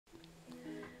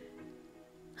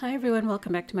Hi everyone,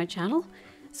 welcome back to my channel.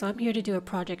 So I'm here to do a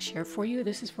project share for you.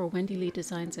 This is for Wendy Lee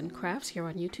Designs and Crafts here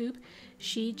on YouTube.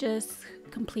 She just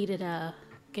completed a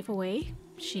giveaway.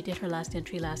 She did her last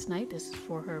entry last night. This is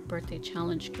for her birthday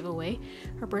challenge giveaway.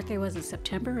 Her birthday was in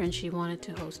September and she wanted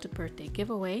to host a birthday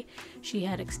giveaway. She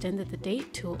had extended the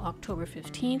date till October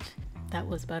 15th. That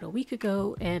was about a week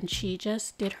ago, and she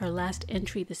just did her last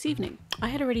entry this evening. I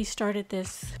had already started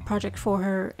this project for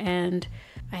her and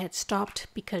I had stopped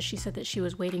because she said that she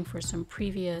was waiting for some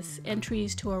previous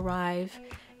entries to arrive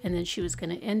and then she was going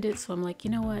to end it. So I'm like,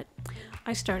 you know what?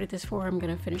 I started this for her. I'm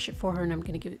going to finish it for her and I'm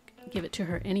going to give it to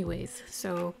her anyways.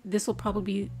 So this will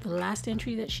probably be the last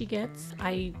entry that she gets.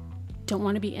 I don't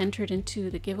want to be entered into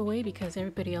the giveaway because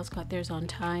everybody else got theirs on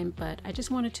time, but I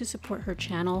just wanted to support her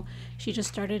channel. She just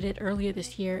started it earlier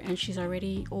this year and she's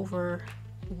already over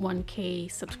 1K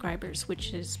subscribers,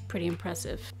 which is pretty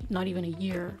impressive. Not even a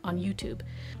year on YouTube.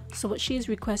 So what she is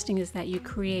requesting is that you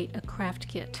create a craft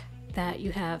kit, that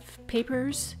you have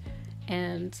papers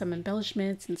and some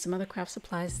embellishments and some other craft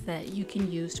supplies that you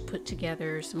can use to put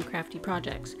together some crafty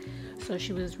projects. So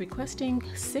she was requesting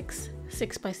six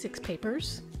 6x6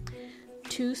 papers,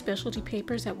 2 specialty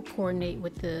papers that will coordinate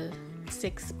with the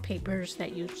 6 papers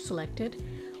that you selected,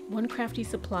 1 crafty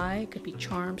supply, it could be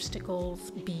charms,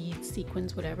 stickles, beads,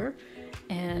 sequins, whatever,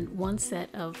 and 1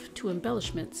 set of 2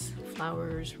 embellishments,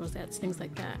 flowers, rosettes, things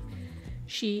like that.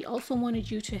 She also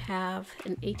wanted you to have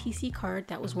an ATC card.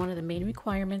 That was one of the main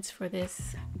requirements for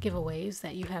this giveaway, is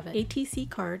that you have an ATC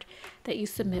card that you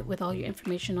submit with all your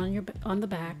information on the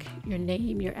back, your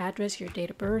name, your address, your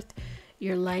date of birth,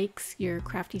 your likes, your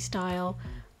crafty style,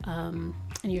 and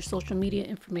your social media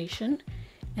information.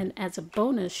 And as a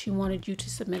bonus, she wanted you to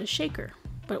submit a shaker,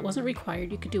 but it wasn't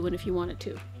required. You could do it if you wanted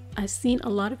to. I've seen a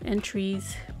lot of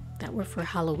entries that were for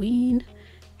Halloween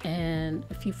and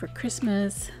a few for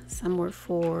Christmas. Some were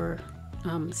for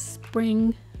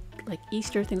spring, like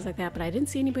Easter, things like that, but I didn't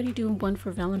see anybody doing one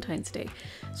for Valentine's Day.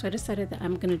 So I decided that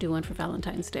I'm gonna do one for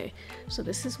Valentine's Day. So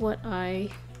this is what I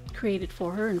created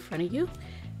for her in front of you.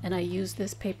 And I use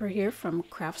this paper here from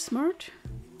Craft Smart.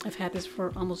 I've had this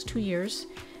for almost 2 years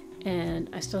and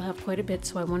I still have quite a bit,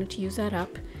 so I wanted to use that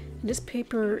up. And this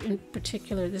paper in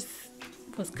particular, this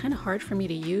was kind of hard for me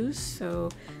to use, so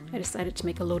I decided to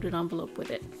make a loaded envelope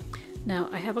with it. Now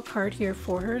I have a card here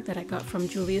for her that I got from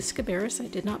Julius Scabaris. I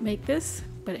did not make this,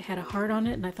 but it had a heart on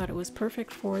it and I thought it was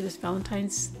perfect for this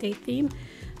Valentine's Day theme.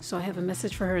 So I have a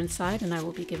message for her inside and I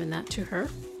will be giving that to her.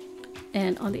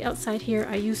 And on the outside here,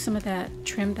 I use some of that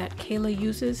trim that Kayla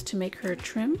uses to make her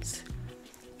trims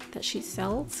that she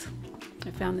sells. I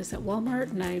found this at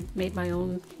Walmart and I made my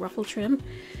own ruffle trim.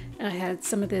 And I had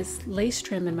some of this lace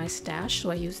trim in my stash,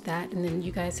 so I used that. And then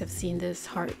you guys have seen this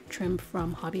heart trim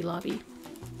from Hobby Lobby.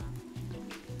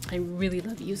 I really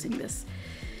love using this.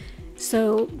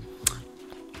 So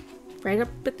right up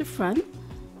at the front,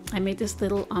 I made this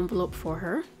little envelope for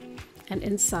her. And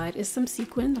inside is some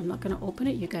sequin. I'm not going to open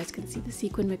it. You guys can see the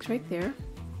sequin mix right there.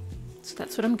 So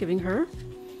that's what I'm giving her.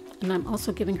 And I'm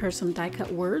also giving her some die cut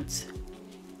words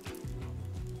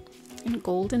in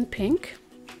gold and pink.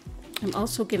 I'm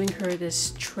also giving her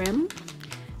this trim.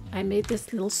 I made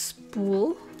this little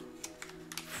spool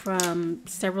from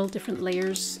several different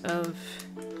layers of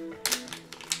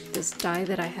this die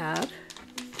that I had.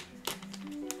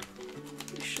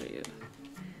 Let me show you.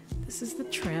 This is the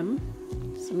trim.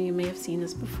 Some of you may have seen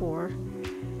this before.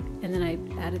 And then I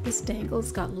added this dangle.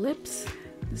 It's got lips,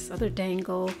 this other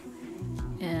dangle,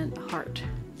 and a heart.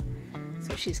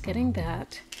 So she's getting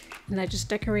that. And I just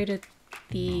decorated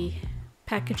the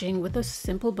packaging with a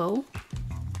simple bow.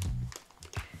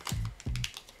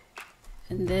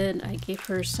 And then I gave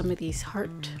her some of these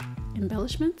heart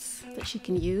embellishments that she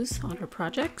can use on her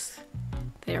projects.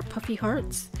 They are puffy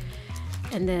hearts.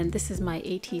 And then this is my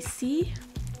ATC.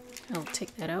 I'll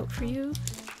take that out for you.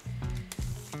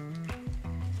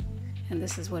 And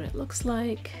this is what it looks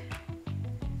like.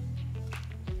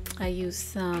 I use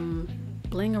some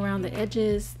bling around the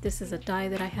edges. This is a die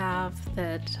that I have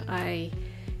that I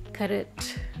cut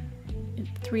it in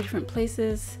 3 different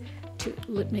places to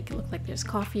make it look like there's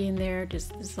coffee in there.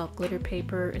 This is all glitter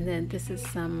paper. And then this is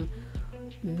some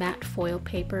matte foil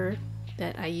paper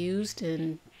that I used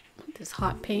in this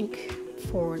hot pink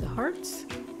for the hearts,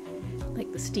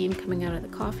 like the steam coming out of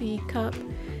the coffee cup.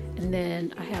 And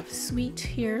then I have sweet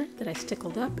here that I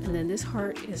stickled up, and then this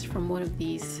heart is from one of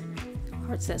these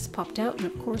hearts that's popped out, and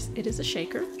of course it is a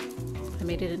shaker. I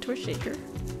made it into a shaker.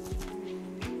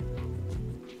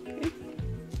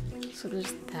 Okay, so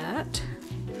there's that.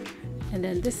 And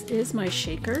then this is my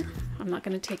shaker. I'm not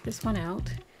going to take this one out,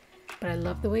 but I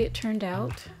love the way it turned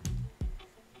out.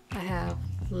 I have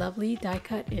lovely die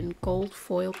cut in gold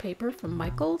foil paper from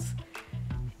Michaels,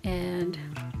 and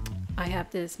I have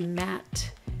this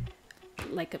matte,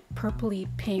 like a purpley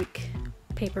pink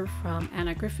paper from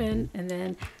Anna Griffin, and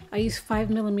then I use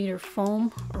 5mm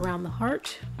foam around the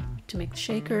heart to make the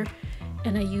shaker,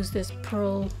 and I use this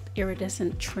pearl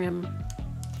iridescent trim,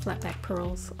 flat back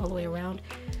pearls all the way around.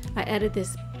 I added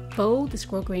this bow, this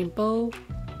grosgrain bow,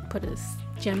 put a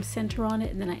gem center on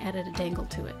it, and then I added a dangle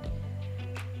to it.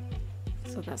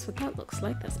 So that's what that looks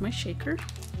like. That's my shaker.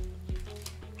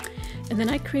 And then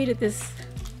I created this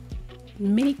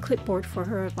mini clipboard for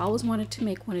her. I've always wanted to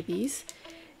make one of these,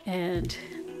 and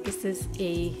this is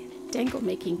a dangle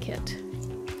making kit.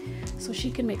 So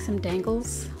she can make some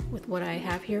dangles with what I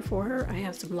have here for her. I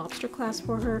have some lobster clasps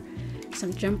for her,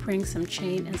 some jump rings, some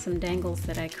chain, and some dangles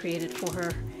that I created for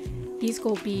her. These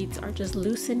gold beads are just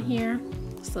loose in here,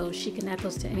 so she can add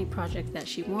those to any project that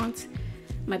she wants.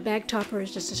 My bag topper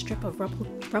is just a strip of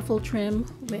ruffle trim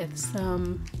with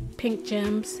some pink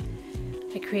gems.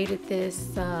 I created this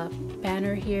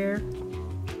banner here,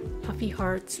 puffy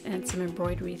hearts, and some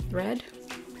embroidery thread.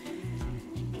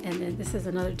 And then this is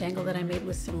another dangle that I made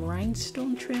with some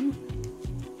rhinestone trim,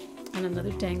 and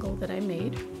another dangle that I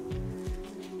made.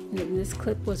 And then this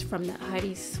clip was from the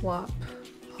Heidi Swap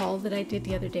haul that I did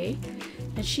the other day.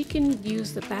 And she can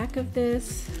use the back of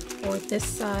this or this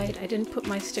side. I didn't put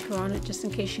my sticker on it just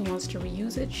in case she wants to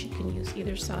reuse it. She can use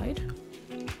either side.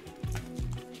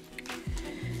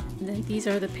 And then these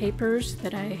are the papers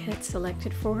that I had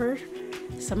selected for her.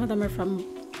 Some of them are from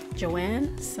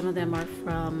Joanne, some of them are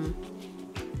from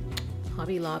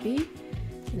Hobby Lobby,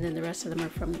 and then the rest of them are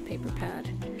from the paper pad.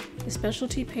 The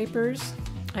specialty papers,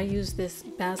 I use this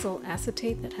basil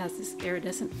acetate that has this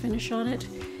iridescent finish on it.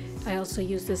 I also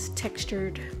use this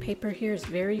textured paper here. It's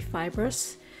very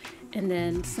fibrous, and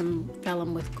then some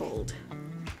vellum with gold.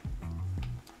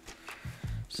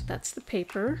 So that's the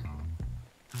paper.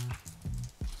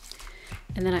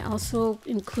 And then I also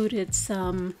included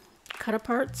some cut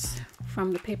aparts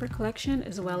from the paper collection,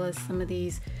 as well as some of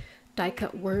these die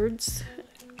cut words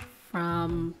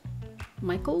from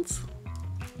Michaels.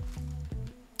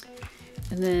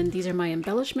 And then these are my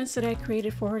embellishments that I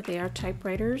created for her. They are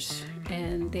typewriters,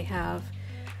 and they have,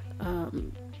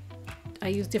 I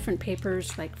use different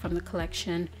papers like from the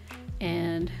collection,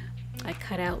 and I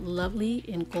cut out lovely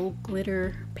in gold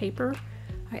glitter paper.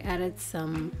 I added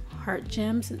some heart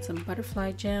gems and some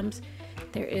butterfly gems.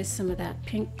 There is some of that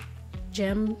pink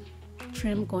gem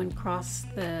trim going across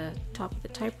the top of the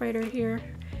typewriter here,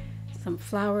 some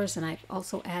flowers, and I've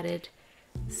also added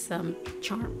some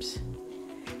charms.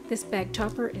 This bag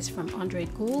topper is from Andre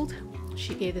Gould.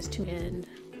 She gave this to me in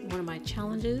one of my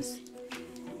challenges,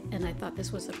 and I thought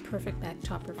this was a perfect bag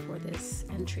topper for this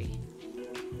entry.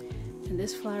 And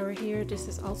this flower here, this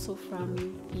is also from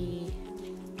the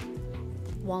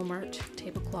Walmart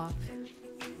tablecloth.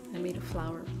 I made a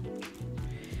flower.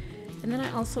 And then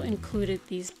I also included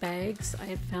these bags. I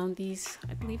had found these,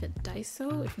 I believe at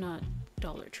Daiso, if not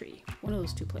Dollar Tree, one of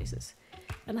those two places.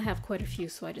 And I have quite a few,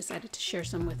 so I decided to share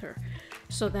some with her.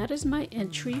 So that is my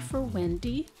entry for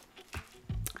Wendy.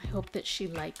 I hope that she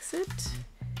likes it.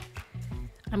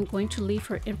 I'm going to leave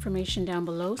her information down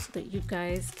below so that you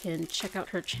guys can check out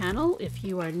her channel. If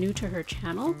you are new to her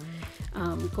channel,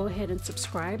 go ahead and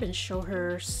subscribe and show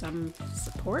her some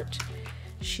support.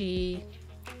 She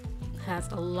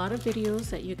has a lot of videos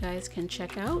that you guys can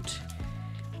check out,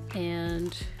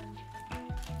 and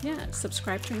yeah,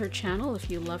 subscribe to her channel if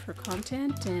you love her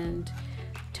content, and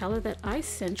tell her that I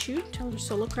sent you. Tell her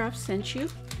Solocraft sent you,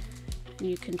 and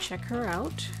you can check her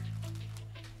out.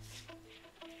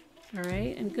 All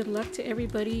right, and good luck to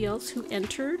everybody else who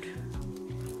entered.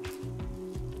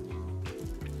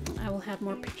 I will have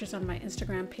more pictures on my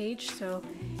Instagram page, so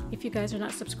if you guys are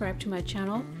not subscribed to my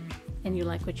channel and you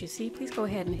like what you see, please go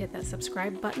ahead and hit that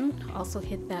subscribe button. Also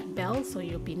hit that bell so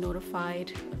you'll be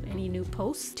notified of any new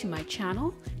posts to my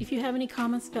channel. If you have any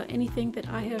comments about anything that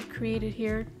I have created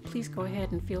here, please go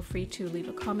ahead and feel free to leave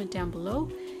a comment down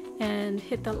below and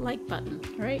hit that like button.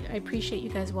 All right, I appreciate you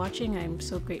guys watching. I'm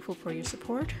so grateful for your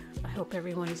support. I hope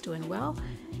everyone is doing well,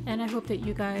 and I hope that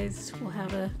you guys will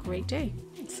have a great day.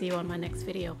 See you on my next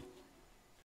video.